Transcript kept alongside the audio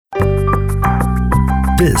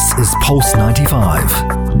This is Pulse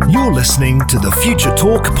 95. You're listening to the Future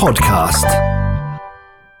Talk podcast.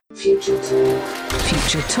 Future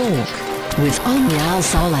Talk with Omnia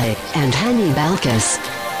Saleh and Hani Balkis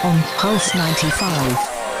on Pulse 95.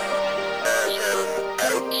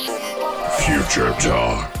 Future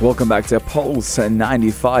Talk. Welcome back to Pulse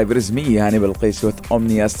 95. It is me, Hani Balkis, with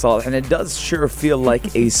Omnia Saleh, and it does sure feel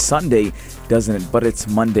like a Sunday, doesn't it? But it's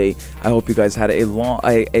Monday. I hope you guys had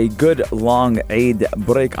a good long Eid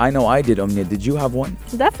break. I know I did. Omnia, did you have one?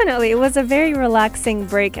 Definitely. It was a very relaxing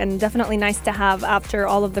break and definitely nice to have after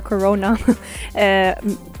all of the corona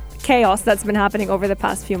chaos that's been happening over the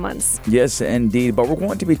past few months. Yes, indeed. But we're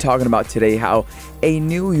going to be talking about today how a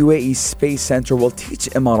new UAE space center will teach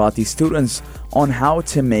Emirati students on how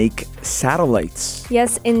to make satellites.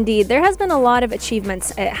 Yes, indeed. There has been a lot of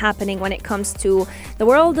achievements happening when it comes to the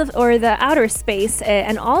world or the outer space.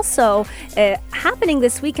 And also happening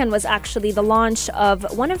this weekend was actually the launch of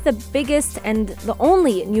one of the biggest and the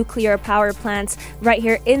only nuclear power plants right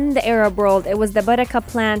here in the Arab world. It was the Barakah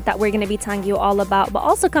plant that we're going to be telling you all about. But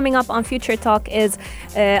also coming up on Future Talk is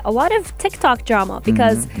a lot of TikTok drama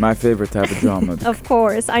because... My favorite type of drama. Of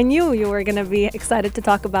course. I knew you were going to be excited to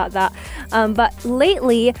talk about that. But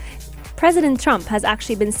lately, President Trump has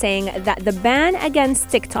actually been saying that the ban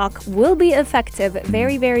against TikTok will be effective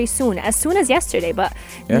very, very soon, as soon as yesterday. But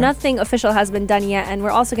nothing official has been done yet. And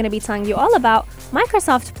we're also going to be telling you all about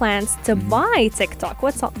Microsoft plans to buy TikTok.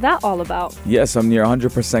 What's that all about? Yes, I'm near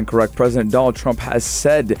 100% correct. President Donald Trump has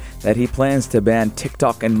said that he plans to ban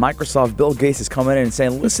TikTok, and Microsoft, Bill Gates is coming in and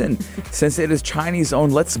saying, listen, since it is Chinese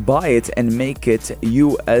owned, let's buy it and make it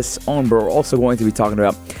US owned. But we're also going to be talking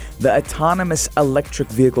about the autonomous electric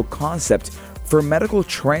vehicle concept for medical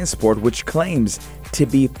transport, which claims to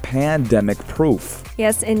be pandemic proof.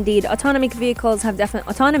 Yes, indeed. Autonomous vehicles have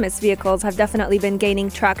definitely been gaining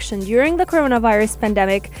traction during the coronavirus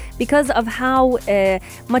pandemic because of how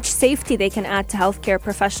much safety they can add to healthcare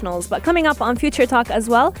professionals. But coming up on Future Talk as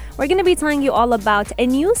well, we're going to be telling you all about a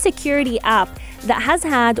new security app that has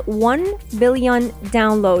had 1 billion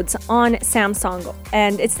downloads on Samsung.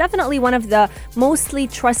 And it's definitely one of the mostly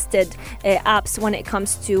trusted apps when it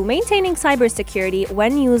comes to maintaining cybersecurity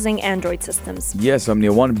when using Android systems. Yes,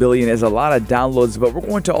 Omnia, 1 billion is a lot of downloads, but we're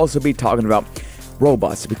going to also be talking about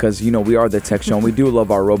robots because, we are the tech show and we do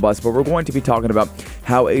love our robots, but we're going to be talking about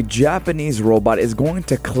how a Japanese robot is going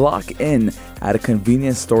to clock in at a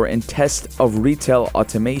convenience store in test of retail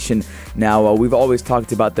automation. Now, we've always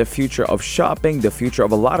talked about the future of shopping, the future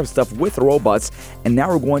of a lot of stuff with robots, and now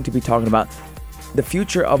we're going to be talking about the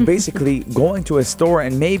future of basically going to a store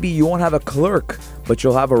and maybe you won't have a clerk, but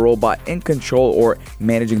you'll have a robot in control or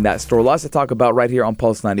managing that store. Lots to talk about right here on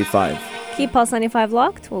Pulse 95. Keep Pulse 95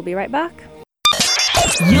 locked. We'll be right back.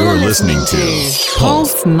 You're listening to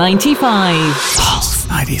Pulse 95. Pulse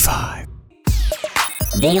 95.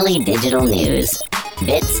 Daily digital news.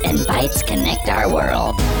 Bits and bytes connect our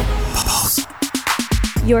world.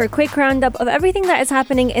 Your quick roundup of everything that is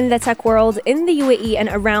happening in the tech world, in the UAE and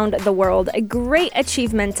around the world. A great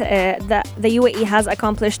achievement that the UAE has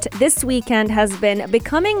accomplished this weekend has been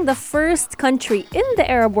becoming the first country in the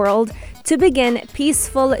Arab world to begin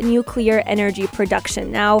peaceful nuclear energy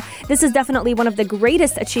production. Now, this is definitely one of the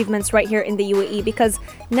greatest achievements right here in the UAE because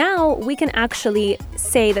now we can actually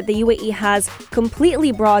say that the UAE has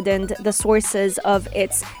completely broadened the sources of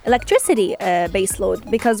its electricity baseload,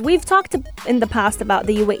 because we've talked in the past about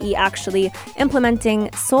the UAE actually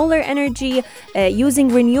implementing solar energy, using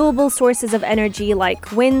renewable sources of energy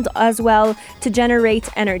like wind as well to generate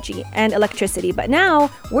energy and electricity. But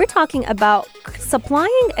now we're talking about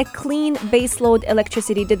supplying a clean baseload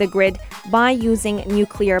electricity to the grid by using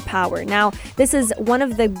nuclear power. Now, this is one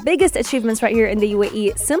of the biggest achievements right here in the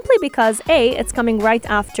UAE simply because it's coming right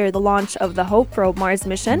after the launch of the Hope probe Mars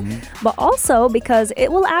mission, but also because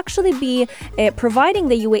it will actually be providing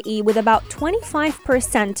the UAE with about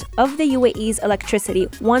 25% of the UAE's electricity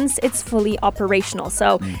once it's fully operational.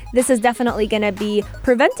 So this is definitely going to be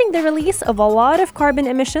preventing the release of a lot of carbon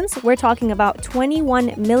emissions. We're talking about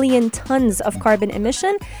 21 million tons of carbon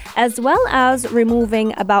emission, as well as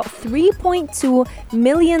removing about 3.2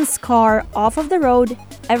 million cars off of the road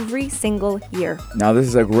every single year. Now, this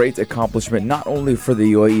is a great accomplishment, not only for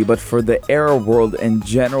the UAE, but for the Arab world in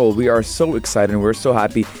general. We are so excited and we're so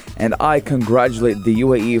happy. And I congratulate the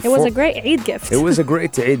UAE. It was a great Eid gift. It was a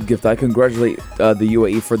great Eid gift. I congratulate the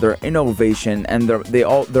UAE for their innovation, and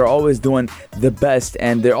they're always doing the best,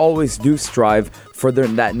 and they always do strive for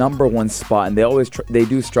that number one spot, and they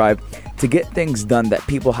do strive to get things done that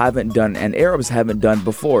people haven't done and Arabs haven't done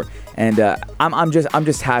before. And I'm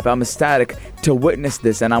just happy. I'm ecstatic to witness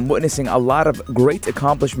this, and I'm witnessing a lot of great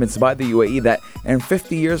accomplishments by the UAE that in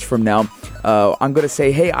 50 years from now, I'm going to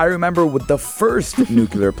say, hey, I remember with the first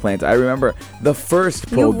nuclear plant. I remember the first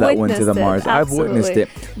probe that went to the Mars. I've witnessed it.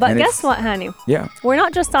 But guess what, Hani? Yeah. We're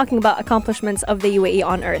not just talking about accomplishments of the UAE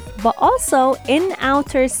on Earth, but also in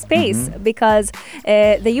outer space, because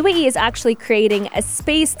the UAE is actually creating a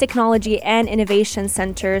space technology and innovation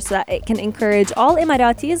center so that it can encourage all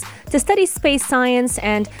Emiratis to study space science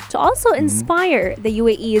and to also inspire the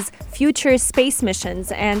UAE's future space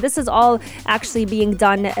missions. And this is all actually being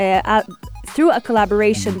done through a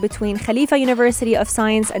collaboration between Khalifa University of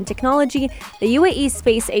Science and Technology, the UAE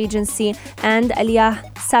Space Agency, and Aliyah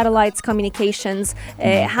Satellites Communications.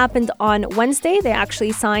 It happened on Wednesday. They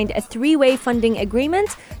actually signed a 3-way funding agreement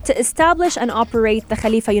to establish and operate the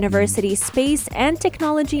Khalifa University Space and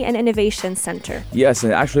Technology and Innovation Center. Yes,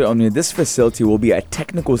 and actually, this facility will be a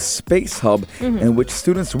technical space hub in which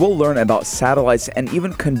students will learn about satellites and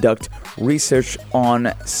even conduct research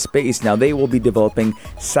on space. Now, they will be developing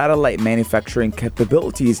satellite manufacturing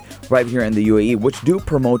capabilities right here in the UAE, which do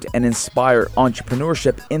promote and inspire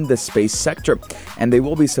entrepreneurship in the space sector. And they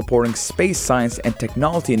will be supporting space science and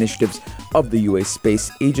technology initiatives of the UAE Space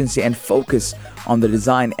Agency and focus on the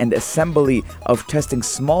design and assembly of testing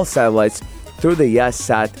small satellites through the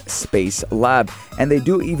YasSat Space Lab. And they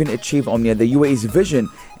do even achieve the UAE's vision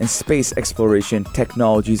in space exploration,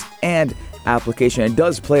 technologies, and application. It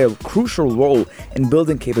does play a crucial role in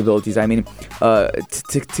building capabilities.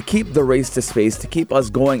 To keep the race to space, to keep us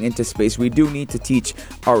going into space, we do need to teach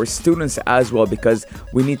our students as well, because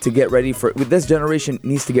we need to get ready this generation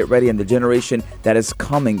needs to get ready, and the generation that is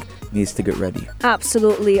coming needs to get ready.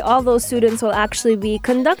 Absolutely. All those students will actually be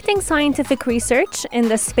conducting scientific research in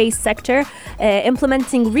the space sector,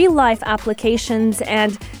 implementing real-life applications,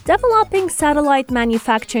 and developing satellite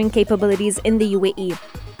manufacturing capabilities in the UAE.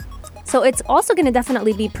 So it's also going to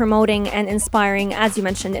definitely be promoting and inspiring, as you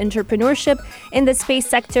mentioned, entrepreneurship in the space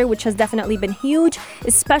sector, which has definitely been huge,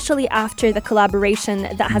 especially after the collaboration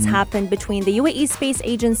that has happened between the UAE Space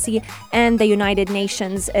Agency and the United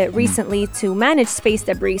Nations recently to manage space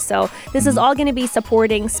debris. So this is all going to be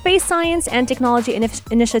supporting space science and technology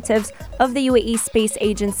initiatives of the UAE Space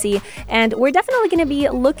Agency. And we're definitely going to be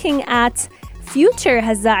looking at future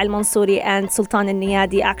Hazza al-Mansouri and Sultan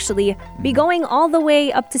al-Niyadi actually be going all the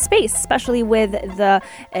way up to space, especially with the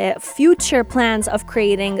future plans of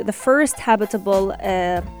creating the first habitable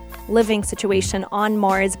living situation on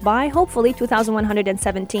Mars by hopefully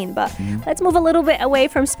 2117. But let's move a little bit away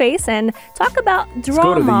from space and talk about drama. Let's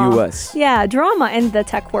go to the US. Yeah, drama in the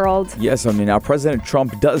tech world. Yes, now President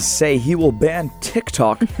Trump does say he will ban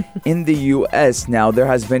TikTok in the US. Now, there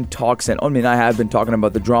has been talks, and I have been talking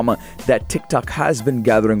about the drama that TikTok has been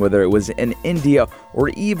gathering, whether it was in India or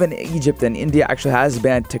even Egypt. And India actually has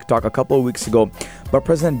banned TikTok a couple of weeks ago. But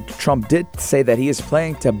President Trump did say that he is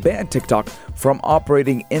planning to ban TikTok from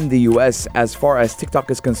operating in the US. As far as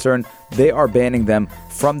TikTok is concerned, they are banning them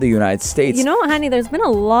from the United States. You know, Hani, there's been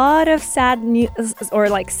a lot of sad news or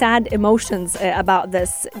sad emotions about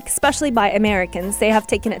this, especially by Americans. They have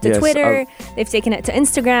taken it to Twitter, they've taken it to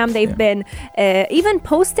Instagram, they've been even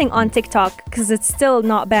posting on TikTok, because it's still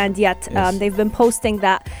not banned yet. They've been posting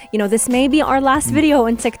that, this may be our last video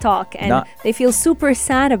on TikTok, and they feel super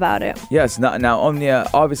sad about it. Yes, now Omnia,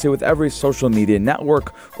 obviously with every social media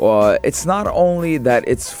network, it's not only that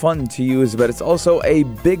it's fun to use, but it's also a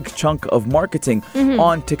big chunk of marketing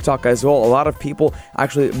on TikTok as well. A lot of people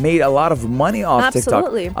actually made a lot of money off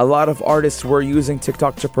TikTok. A lot of artists were using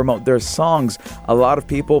TikTok to promote their songs. A lot of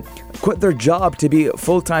people quit their job to be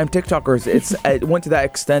full-time TikTokers. It went to that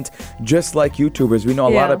extent, just like YouTubers. We know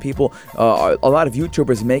a lot of people, a lot of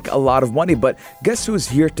YouTubers make a lot of money, but guess who's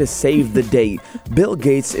here to save the day? Bill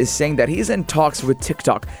Gates is saying that he's in talks with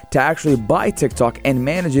TikTok to actually buy TikTok and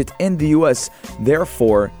manage it in the US.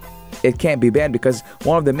 Therefore, it can't be banned, because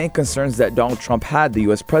one of the main concerns that Donald Trump had, the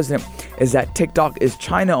US president, is that TikTok is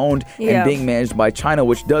China-owned and being managed by China,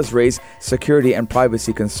 which does raise security and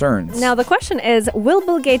privacy concerns. Now, the question is, will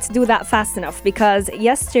Bill Gates do that fast enough? Because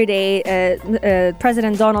yesterday,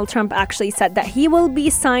 President Donald Trump actually said that he will be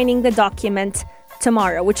signing the document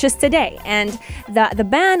tomorrow, which is today, and that the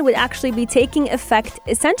ban would actually be taking effect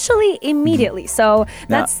essentially immediately. So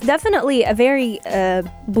that's definitely a very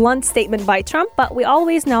blunt statement by Trump, but we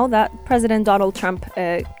always know that President Donald Trump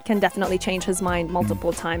can definitely change his mind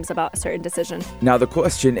multiple times about a certain decision. Now the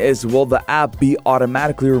question is, will the app be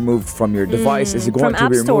automatically removed from your device? Is it going to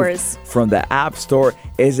be removed from the App Store?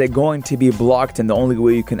 Is it going to be blocked, and the only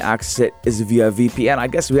way you can access it is via VPN? I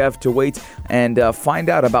guess we have to wait and find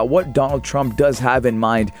out about what Donald Trump does have in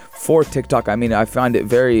mind for TikTok. I mean, I find it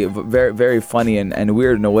very, very, very funny and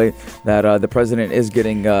weird in a way that the president is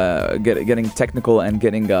getting technical and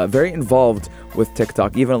getting very involved with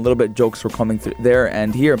TikTok. Even a little bit jokes were coming through there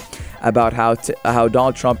and here about how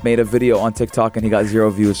Donald Trump made a video on TikTok and he got 0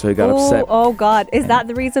 views, so he got upset. Oh God, is that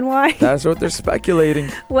the reason why? That's what they're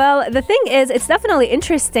speculating. Well, the thing is, it's definitely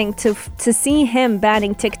interesting to see him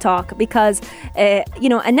banning TikTok because, a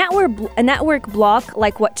network block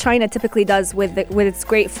like what China typically does with its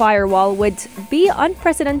Great Firewall would be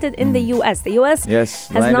unprecedented in the U.S. The U.S. Yes,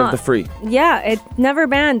 has land not, of the free. Yeah, it never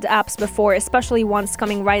banned apps before, especially ones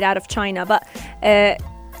coming right out of China. But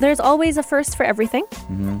there's always a first for everything,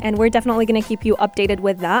 and we're definitely going to keep you updated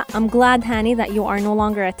with that. I'm glad, Hani, that you are no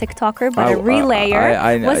longer a TikToker, but a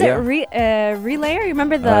relayer. Was it relayer? You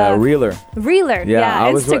remember the... Reeler. Reeler, yeah.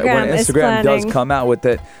 When Instagram does come out with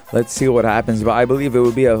it, let's see what happens. But I believe it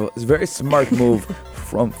would be a very smart move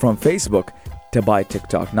from Facebook to buy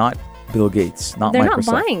TikTok, not Bill Gates, not They're Microsoft.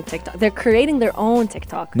 not buying TikTok. They're creating their own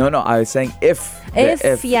TikTok. No, I was saying if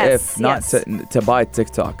not to buy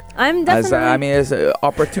TikTok. I'm definitely... It's an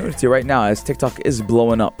opportunity right now as TikTok is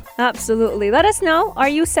blowing up. Absolutely. Let us know. Are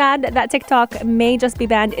you sad that TikTok may just be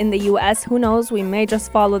banned in the U.S.? Who knows? We may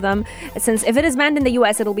just follow them. Since if it is banned in the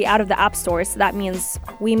U.S., it'll be out of the App Store. So that means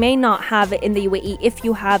we may not have it in the UAE if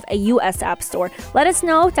you have a U.S. App Store. Let us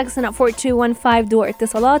know. Text in at 4215 do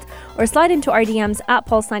Itisalat or slide into our DMs at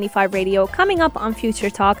Pulse 95 Radio. Coming up on Future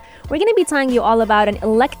Talk, we're going to be telling you all about an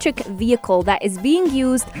electric vehicle that is being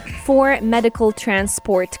used for medical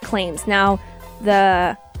transport claims. Now,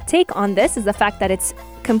 the take on this is the fact that it's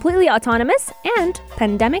completely autonomous and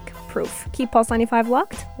pandemic proof. Keep Pulse 95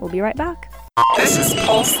 locked. We'll be right back. This is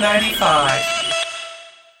Pulse 95.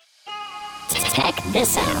 Check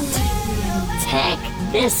this out. Check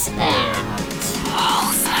this out.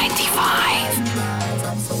 Pulse 95.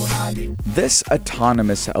 This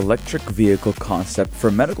autonomous electric vehicle concept for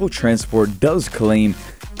medical transport does claim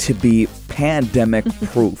to be pandemic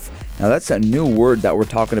proof. Now, that's a new word that we're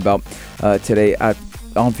talking about today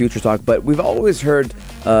on Future Talk, but we've always heard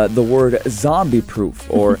the word zombie proof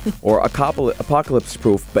or apocalypse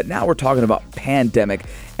proof, but now we're talking about pandemic,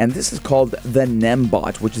 and this is called the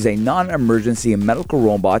NEMBot, which is a non-emergency medical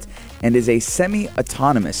robot and is a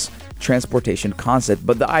semi-autonomous transportation concept.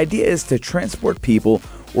 But the idea is to transport people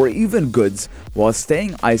or even goods while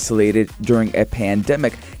staying isolated during a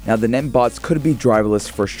pandemic. Now, the NEMBots could be driverless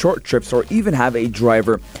for short trips or even have a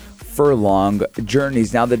driver for long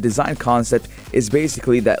journeys. Now, the design concept is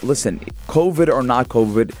basically that, listen, COVID or not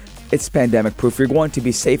COVID, it's pandemic proof. You're going to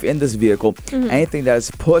be safe in this vehicle. Anything that is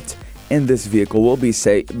put in this vehicle will be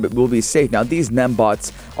safe. Now, these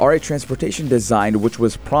NEMBots are a transportation design which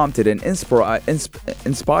was prompted and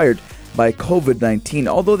inspired by COVID-19.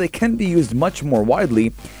 Although they can be used much more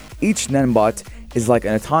widely, each NEMBot is like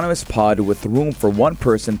an autonomous pod with room for one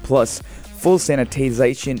person plus full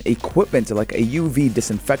sanitization equipment like a UV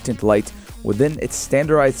disinfectant light within its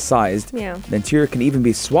standardized size. The interior can even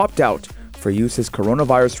be swapped out for uses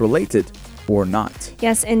coronavirus related or not.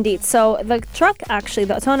 Yes, indeed. So the truck, actually,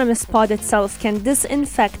 the autonomous pod itself can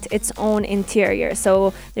disinfect its own interior.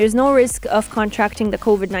 So there's no risk of contracting the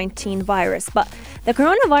COVID-19 virus. But the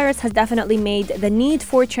coronavirus has definitely made the need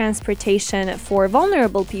for transportation for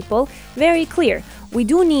vulnerable people very clear. We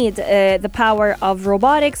do need the power of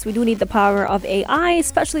robotics. We do need the power of AI,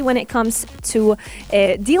 especially when it comes to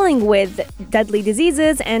dealing with deadly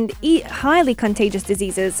diseases and highly contagious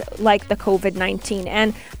diseases like the COVID-19.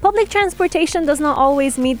 And public transportation does not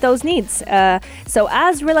always meet those needs. So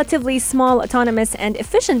as relatively small, autonomous, and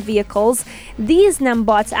efficient vehicles, these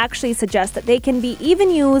NEMBots actually suggest that they can be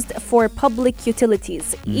even used for public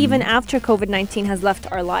utilities, even after COVID-19 has left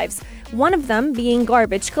our lives. One of them being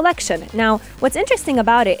garbage collection. Now, what's interesting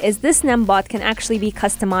about it is this NEMBot can actually be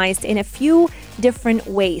customized in a few different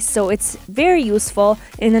ways. So it's very useful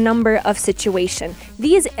in a number of situations.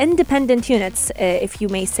 These independent units, if you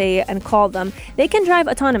may say and call them, they can drive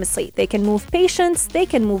autonomously. They can move patients, they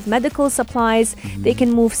can move medical supplies, they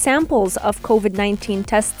can move samples of COVID-19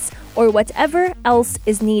 tests or whatever else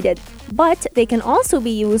is needed. But they can also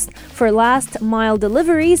be used for last mile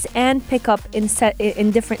deliveries and pickup in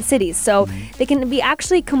different cities. So they can be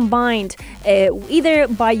actually combined either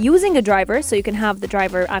by using a driver, so you can have the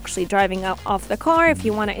driver actually driving off the car if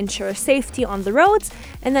you want to ensure safety on the roads,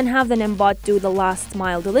 and then have the NEMBot do the last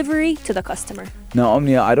mile delivery to the customer. Now,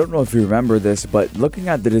 Omnia, I don't know if you remember this, but looking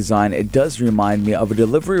at the design, it does remind me of a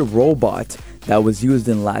delivery robot that was used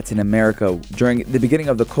in Latin America during the beginning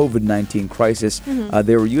of the COVID-19 crisis.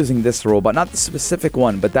 They were using this robot, not the specific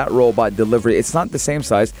one, but that robot delivery. It's not the same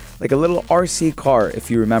size, like a little RC car,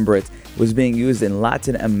 if you remember it, was being used in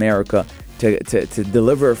Latin America to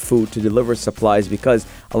deliver food, to deliver supplies, because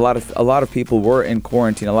a lot of people were in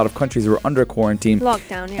quarantine. A lot of countries were under quarantine,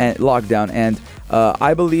 lockdown, and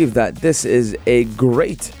I believe that this is a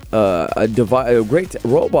great a great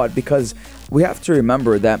robot, because we have to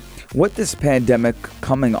remember that with this pandemic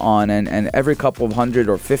coming on, and every couple of 100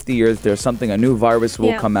 or 50 years, there's a new virus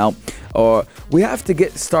will come out, or we have to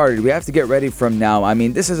get started. We have to get ready from now. I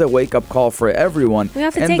mean, this is a wake-up call for everyone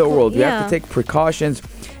in the world. We have to take precautions,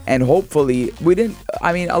 and hopefully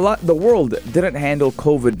the world didn't handle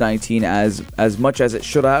COVID-19 as much as it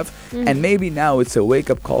should have, and maybe now it's a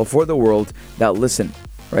wake-up call for the world that, listen,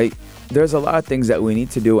 right, there's a lot of things that we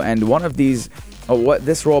need to do, and one of these, what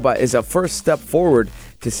this robot is a first step forward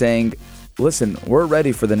to saying, listen, we're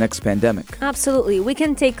ready for the next pandemic. Absolutely. We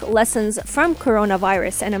can take lessons from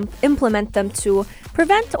coronavirus and implement them to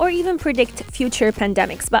prevent or even predict future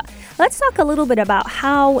pandemics. But let's talk a little bit about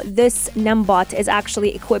how this NemBot is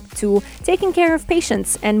actually equipped to taking care of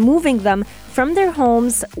patients and moving them from their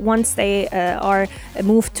homes once they are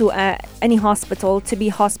moved to any hospital to be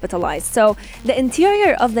hospitalized. So the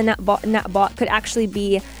interior of the NetBot could actually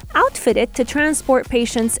be outfitted to transport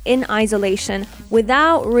patients in isolation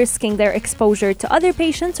without risking their exposure to other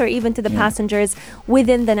patients or even to the passengers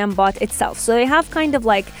within the NemBot itself. So they have kind of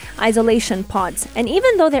like isolation pods. And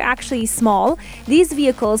even though they're actually small, these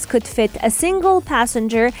vehicles could fit a single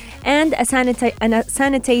passenger and a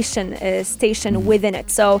sanitation station within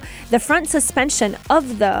it. So the front suspension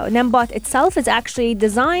of the NemBot itself is actually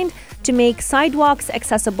designed to make sidewalks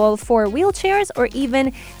accessible for wheelchairs or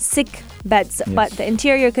even sick beds. But the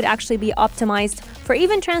interior could actually be optimized for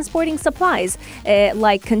even transporting supplies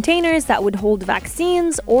like containers that would hold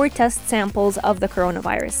vaccines or test samples of the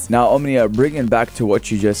coronavirus. Now, Omnia, bringing back to what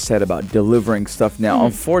you just said about delivering stuff. Now,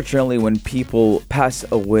 unfortunately, when people pass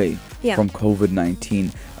away from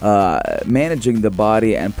COVID-19, managing the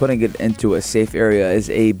body and putting it into a safe area is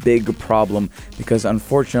a big problem, because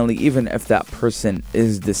unfortunately, even if that person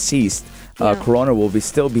is deceased, corona will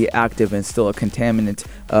still be active and still a contaminant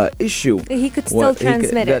issue. He could still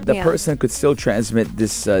transmit it. The person could still transmit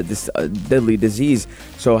this deadly disease.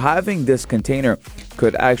 So having this container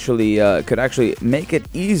could actually make it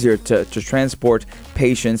easier to transport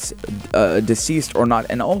patients, deceased or not.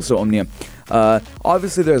 And also, Omnia,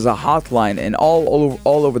 obviously there's a hotline in all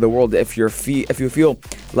over the world if you feel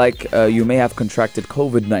like you may have contracted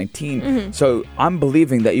COVID-19. So I'm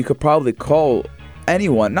believing that you could probably call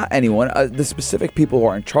the specific people who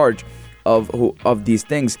are in charge of these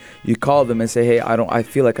things. You call them and say, hey, I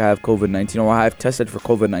feel like I have COVID-19, or I have tested for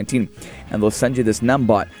COVID-19, and they'll send you this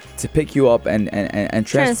NemBot to pick you up and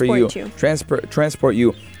transport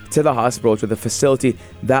you to the hospital, to the facility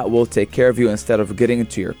that will take care of you, instead of getting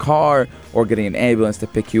into your car or getting an ambulance to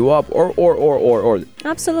pick you up or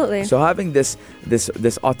Absolutely. So having this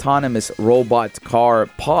autonomous robot car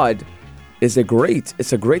pod is a great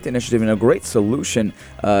initiative and a great solution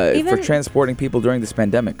for transporting people during this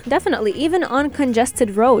pandemic. Definitely, even on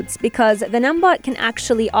congested roads, because the NemBot can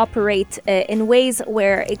actually operate in ways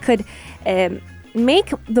where it could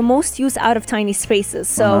make the most use out of tiny spaces.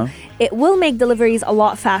 So it will make deliveries a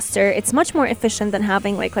lot faster. It's much more efficient than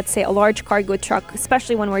having, like, let's say, a large cargo truck,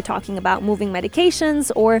 especially when we're talking about moving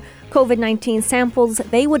medications or COVID-19 samples.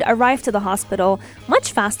 They would arrive to the hospital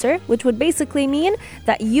much faster, which would basically mean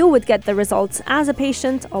that you would get the results as a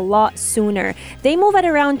patient a lot sooner. They move at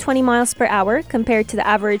around 20 miles per hour compared to the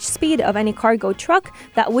average speed of any cargo truck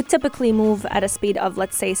that would typically move at a speed of,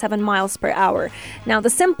 let's say, 7 miles per hour. Now, the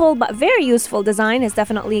simple but very useful design is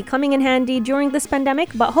definitely coming in handy during this pandemic,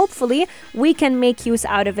 but hopefully we can make use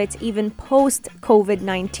out of it even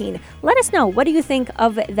post-COVID-19. Let us know, what do you think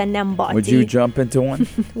of the NemBot? Would you jump into one?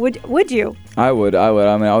 Would you? I would. I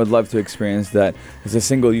mean, I would love to experience that. It's a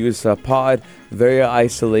single-use pod, very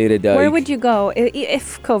isolated. Where would you go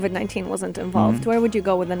if COVID-19 wasn't involved? Where would you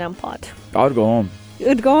go with the NemBot? I would go home. You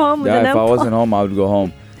would go home with the NemBot? If I wasn't home, I would go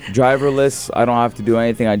home. Driverless, I don't have to do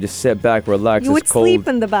anything. I just sit back, relax. You would sleep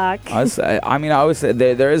in the back. I would say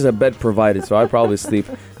there is a bed provided, so I'd probably sleep,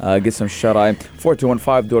 get some shut-eye.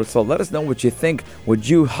 4215 so let us know what you think. Would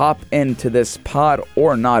you hop into this pod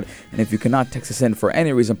or not? And if you cannot, text us in for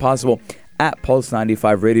any reason possible at Pulse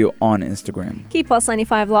 95 Radio on Instagram. Keep Pulse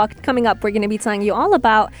 95 locked. Coming up, we're going to be telling you all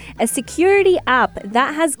about a security app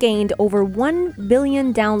that has gained over 1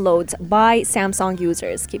 billion downloads by Samsung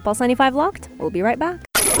users. Keep Pulse 95 locked. We'll be right back.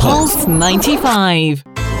 Pulse 95.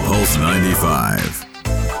 Pulse 95.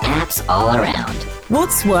 Apps all around.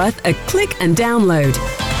 What's worth a click and download?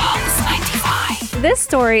 Pulse 95. This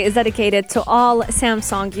story is dedicated to all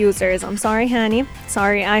Samsung users. I'm sorry, Hani.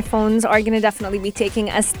 Sorry, iPhones are going to definitely be taking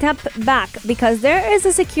a step back because there is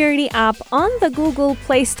a security app on the Google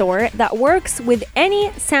Play Store that works with any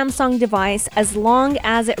Samsung device as long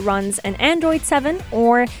as it runs an Android 7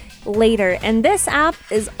 or later. And this app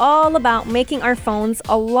is all about making our phones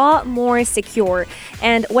a lot more secure.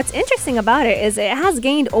 And what's interesting about it is it has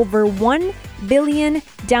gained over 1 billion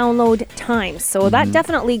download times. So that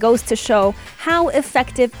definitely goes to show how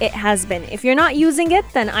effective it has been. If you're not using it,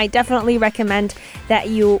 then I definitely recommend that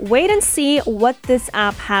you wait and see what this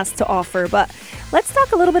app has to offer. But let's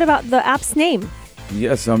talk a little bit about the app's name.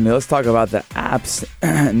 Yes, let's talk about the app's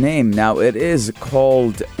name. Now, it is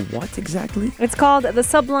called what exactly? It's called the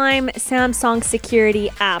Sublime Samsung Security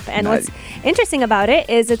App. And what's interesting about it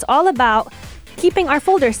is it's all about keeping our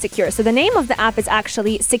folders secure. So the name of the app is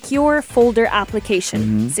actually Secure Folder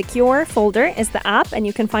Application. Secure Folder is the app, and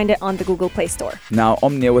you can find it on the Google Play Store. Now,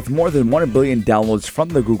 Omnia, with more than 1 billion downloads from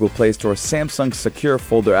the Google Play Store, Samsung's Secure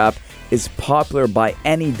Folder app is popular by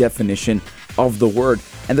any definition of the word.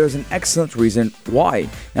 And there's an excellent reason why.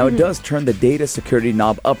 Now, it does turn the data security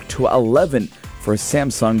knob up to 11 for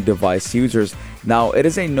Samsung device users. Now, it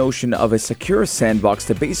is a notion of a secure sandbox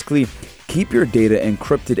to basically keep your data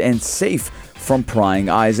encrypted and safe from prying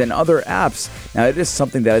eyes and other apps. Now, it is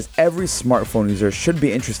something that every smartphone user should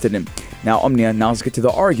be interested in. Now, Omnia, now let's get to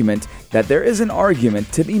the argument that there is an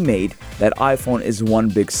argument to be made that iPhone is one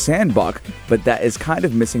big sandbox, but that is kind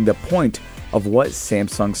of missing the point of what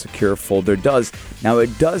Samsung Secure Folder does. Now,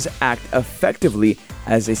 it does act effectively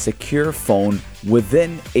as a secure phone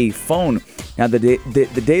within a phone. Now,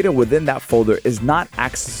 the data within that folder is not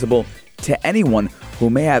accessible to anyone who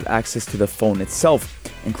may have access to the phone itself,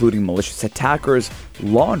 including malicious attackers,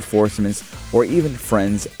 law enforcement, or even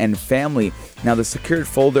friends and family. Now, the Secure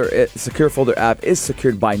Folder app is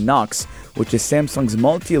secured by Knox, which is Samsung's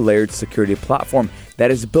multi-layered security platform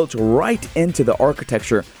that is built right into the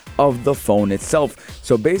architecture of the phone itself.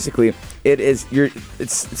 So basically, it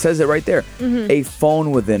says it right there, a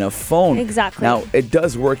phone within a phone. Exactly. Now, it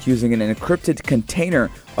does work using an encrypted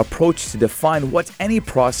container approach to define what any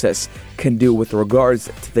process can do with regards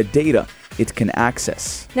to the data it can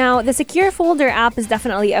access. Now, the Secure Folder app is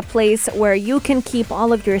definitely a place where you can keep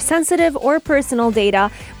all of your sensitive or personal data,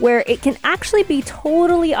 where it can actually be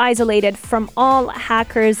totally isolated from all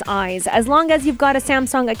hackers' eyes. As long as you've got a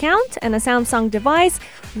Samsung account and a Samsung device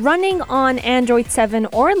running on Android 7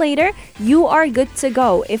 or later, you are good to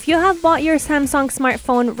go. If you have bought your Samsung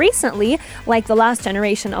smartphone recently, like the last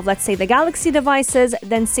generation of, let's say, the Galaxy devices,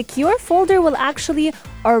 then Secure Folder will actually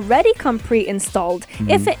already come pre-installed.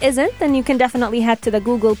 If it isn't, then you can definitely head to the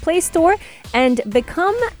Google Play Store and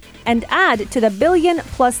add to the billion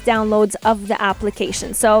plus downloads of the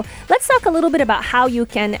application. So let's talk a little bit about how you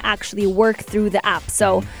can actually work through the app.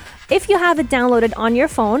 So if you have it downloaded on your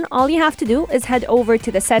phone, all you have to do is head over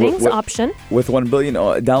to the settings option. With 1 billion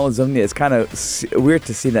downloads, Omnia, it's kind of weird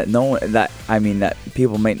to see that that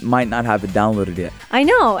people might not have it downloaded yet. I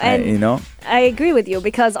know, and you know, I agree with you,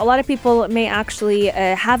 because a lot of people may actually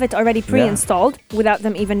have it already pre-installed without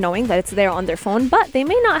them even knowing that it's there on their phone, but they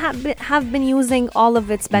may not have been using all of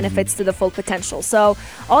its benefits to the full potential. So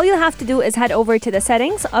all you have to do is head over to the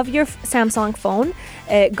settings of your Samsung phone,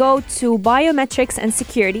 go to biometrics and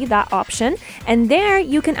security, that option, and there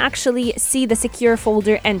you can actually see the Secure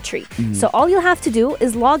Folder entry. So all you'll have to do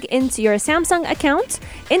is log into your Samsung account.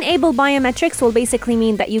 Enable biometrics will basically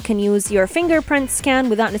mean that you can use your fingerprint scan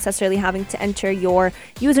without necessarily having to enter your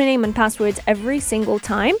username and passwords every single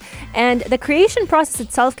time. And the creation process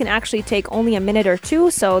itself can actually take only a minute or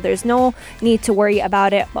two, so there's no need to worry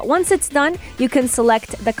about it. But once it's done, you can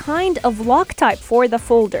select the kind of lock type for the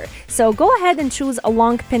folder. So go ahead and choose a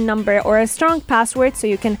long PIN number or a strong password so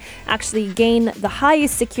you can actually gain the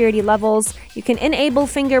highest security levels. You can enable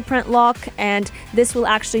fingerprint lock, and this will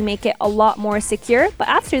actually make it a lot more secure. But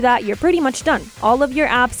after that, you're pretty much done. All of your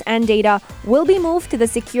apps and data will be moved to the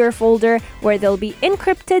Secure Folder, where they'll be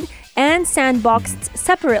encrypted and sandboxed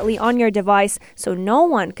separately on your device, so no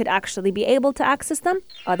one could actually be able to access them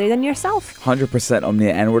other than yourself. 100%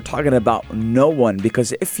 Omnia, and we're talking about no one,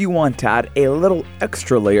 because if you want to add a little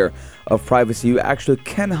extra layer of privacy, you actually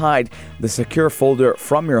can hide the Secure Folder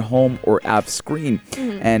from your home or app screen.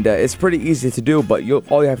 And it's pretty easy to do, but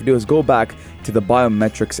all you have to do is go back to the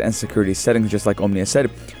biometrics and security settings, just like Omnia said,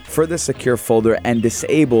 for the Secure Folder, and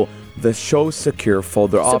disable the Show Secure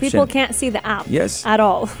folder So option. people can't see the app Yes. at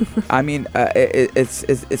all. I mean,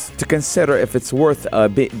 it's to consider if it's worth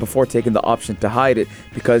before taking the option to hide it,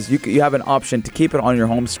 because you have an option to keep it on your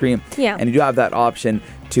home screen, Yeah. and you do have that option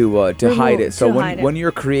to hide it. So when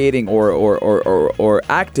you're creating or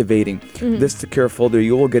activating this secure folder,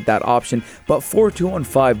 you will get that option. But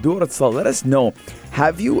 4215, do it. Let us know.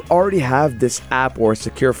 Have you already have this app or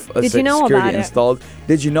Did you know security about it? installed?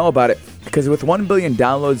 Did you know about it? Because with 1 billion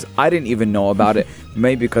downloads, I didn't even know about it.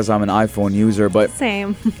 Maybe because I'm an iPhone user, but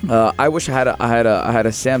Same. I wish I had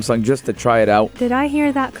a Samsung just to try it out. Did I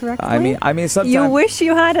hear that correctly? I mean, sometimes You wish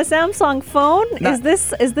you had a Samsung phone? Nah. Is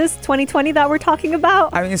this 2020 that we're talking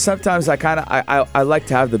about? I mean, sometimes I like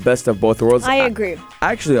to have the best of both worlds. I agree.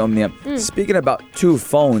 Actually, Omnia, speaking about two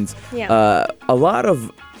phones, Yeah. a lot of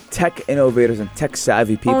tech innovators and tech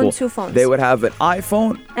savvy people, Own two phones. they would have an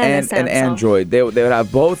iPhone And a an Samsung. Android. They would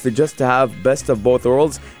have both just to have best of both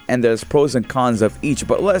worlds, and there's pros and cons of each.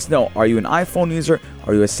 But let us know, are you an iPhone user?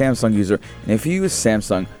 Are you a Samsung user? And if you use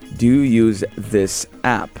Samsung, do you use this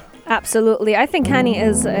app? Absolutely. I think Hani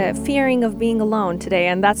is fearing of being alone today,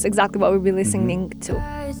 and that's exactly what we'll be listening to.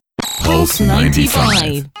 Pulse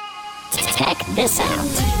 95. Check this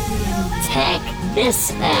out. Check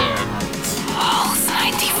this out. Pulse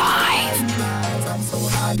 95.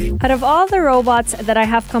 Out of all the robots that I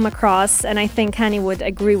have come across, and I think Hani would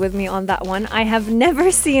agree with me on that one, I have never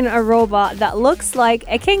seen a robot that looks like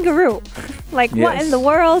a kangaroo. Like, what Yes. in the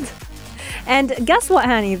world? And guess what,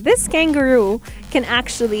 Hani? This kangaroo can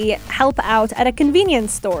actually help out at a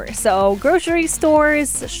convenience store. So grocery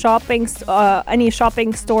stores, any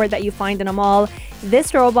shopping store that you find in a mall,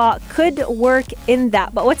 this robot could work in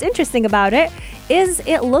that. But what's interesting about it is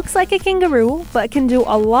it looks like a kangaroo, but can do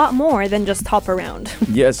a lot more than just hop around.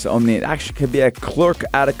 Yes, Omni, it actually could be a clerk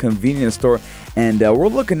at a convenience store. And we're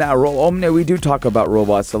looking at Omni. We do talk about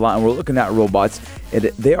robots a lot, and we're looking at robots.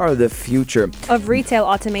 They are the future Of retail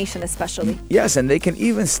automation, especially. Yes, and they can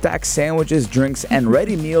even stack sandwiches, drinks, and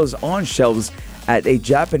ready meals on shelves at a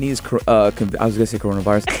Japanese,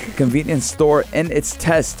 convenience store. In its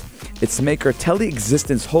test, its maker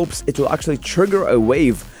Teleexistence hopes it will actually trigger a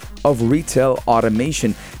wave of retail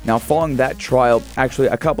automation. Now, following that trial, actually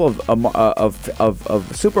a couple of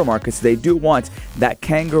supermarkets, they do want that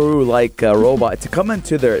kangaroo-like robot to come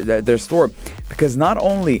into their store, because not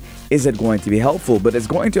only is it going to be helpful, but it's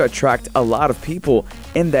going to attract a lot of people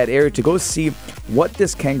in that area to go see what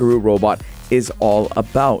this kangaroo robot is all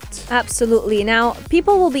about. Absolutely. Now,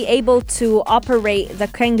 people will be able to operate the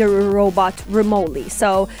kangaroo robot remotely.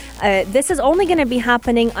 So this is only going to be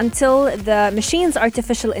happening until the machine's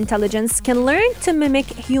artificial intelligence can learn to mimic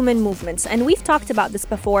human movements. And we've talked about this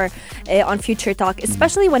before on Future Talk,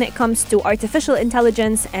 especially when it comes to artificial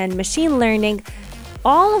intelligence and machine learning.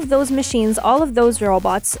 All of those machines, all of those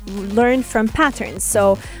robots learn from patterns.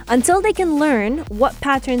 So until they can learn what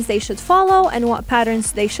patterns they should follow and what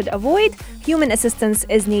patterns they should avoid, human assistance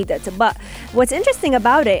is needed. But what's interesting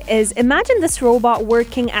about it is, imagine this robot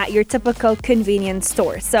working at your typical convenience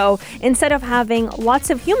store. So instead of having lots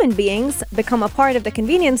of human beings become a part of the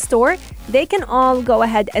convenience store, they can all go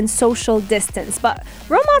ahead and social distance. But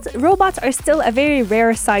robots are still a very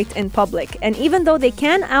rare sight in public. And even though they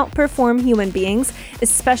can outperform human beings,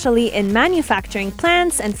 especially in manufacturing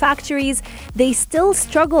plants and factories, they still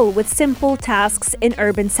struggle with simple tasks in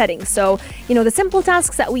urban settings. So, the simple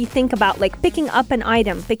tasks that we think about, like picking up an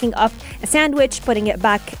item, picking up a sandwich, putting it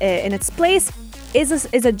back in its place,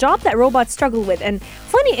 is a job that robots struggle with. And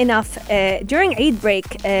funny enough, during Eid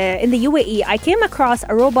break in the UAE, I came across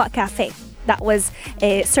a robot cafe that was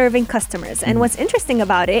serving customers. And what's interesting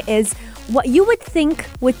about it is, what you would think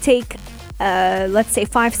would take let's say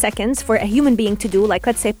 5 seconds for a human being to do, like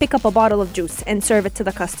let's say pick up a bottle of juice and serve it to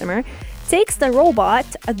the customer, takes the robot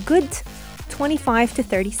a good 25 to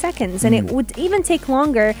 30 seconds. And it would even take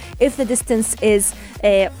longer if the distance is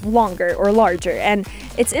longer or larger. And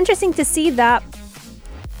it's interesting to see that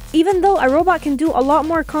even though a robot can do a lot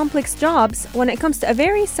more complex jobs, when it comes to a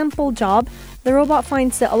very simple job, the robot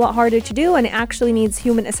finds it a lot harder to do, and it actually needs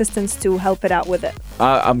human assistance to help it out with it.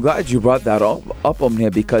 I'm glad you brought that up on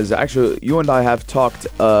here, because actually you and I have talked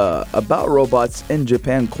about robots in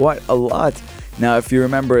Japan quite a lot. Now, if you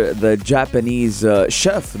remember the Japanese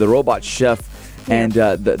chef, the robot chef, and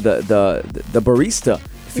the barista,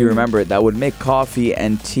 if you remember it, that would make coffee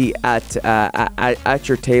and tea at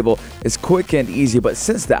your table, is quick and easy. But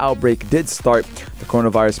since the outbreak did start, the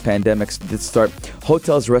coronavirus pandemic did start,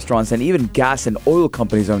 hotels, restaurants, and even gas and oil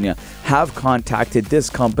companies, Onya, have contacted this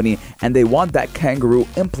company, and they want that kangaroo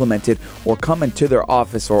implemented or come into their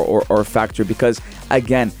office or factory, because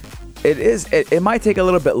again, it might take a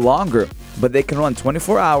little bit longer but they can run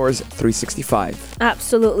 24 hours, 365.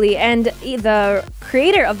 Absolutely. And the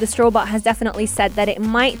creator of this robot has definitely said that it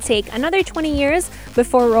might take another 20 years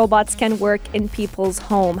before robots can work in people's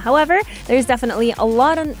home. However, there's definitely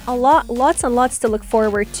lots and lots to look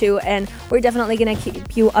forward to, and we're definitely going to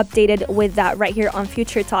keep you updated with that right here on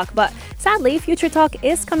Future Talk. But sadly, Future Talk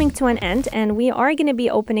is coming to an end, and we are going to be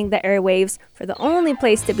opening the airwaves for the only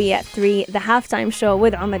place to be at 3, the halftime show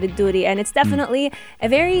with Omar Al-Douri. And it's definitely a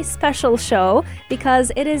very special show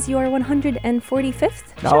because it is your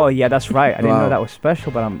 145th show. Oh, yeah, that's right. I didn't know that was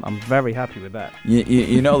special, but I'm very happy with that.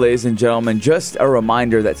 You know, ladies and gentlemen, just a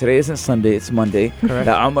reminder that today isn't Sunday, it's Monday. Correct.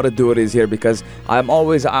 That Omar Al-Douri is here because I'm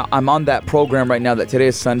on that program right now that today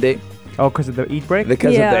is Sunday. Oh, because of the Eid break?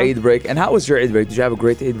 Because of the Eid break. And how was your Eid break? Did you have a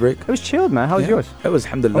great Eid break? It was chilled, man. How was yours? It was,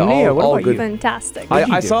 alhamdulillah, Omnia, what all about good. you? Fantastic.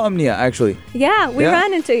 I saw Omnia, actually. Yeah,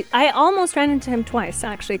 I almost ran into him twice,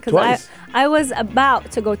 actually, because I was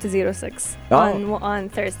about to go to 06 on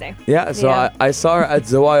Thursday. Yeah, so I saw her at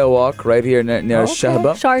Zawaya Walk right here near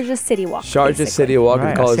Shahba. Sharjah City Walk. Sharjah City Walk. Right,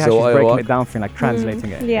 We call it I see how she's Zawaya breaking Walk. it down for you, like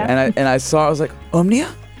translating it. Yeah. And I saw her, I was like,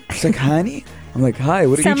 Omnia? She's like, Hani? I'm like, hi,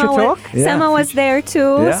 what are you Sema, Yeah. Sema was there too,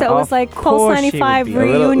 Yeah. so it was Of like course she would post-95 be.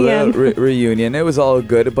 reunion. Reunion. It was all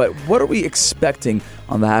good. But what are we expecting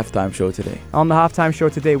on the halftime show today? On the halftime show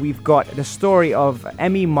today, we've got the story of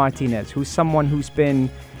Emi Martinez, who's someone who's been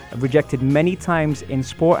rejected many times in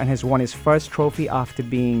sport and has won his first trophy after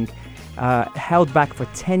being held back for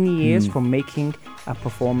 10 years from making a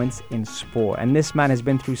performance in sport. And this man has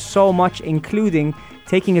been through so much, including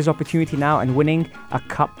taking his opportunity now and winning a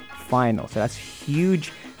cup final. So that's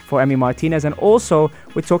huge for Emi Martinez. And also,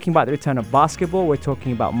 we're talking about the return of basketball, we're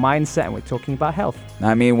talking about mindset, and we're talking about health.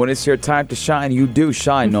 I mean, when it's your time to shine, you do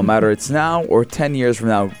shine, no matter it's now or 10 years from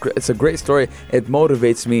now. It's a great story. It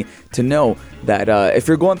motivates me to know that if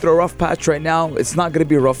you're going through a rough patch right now, it's not going to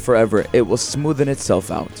be rough forever. It will smoothen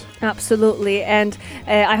itself out. Absolutely. And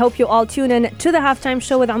I hope you all tune in to the halftime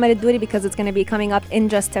show with Omar Al-Douri because it's going to be coming up in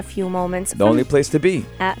just a few moments. The only place to be.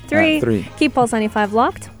 At 3. At 3. Keep Pulse 95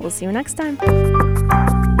 locked. We'll see you next time.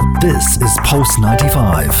 This is Pulse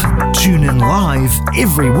 95. Tune in live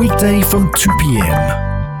every weekday from 2 p.m.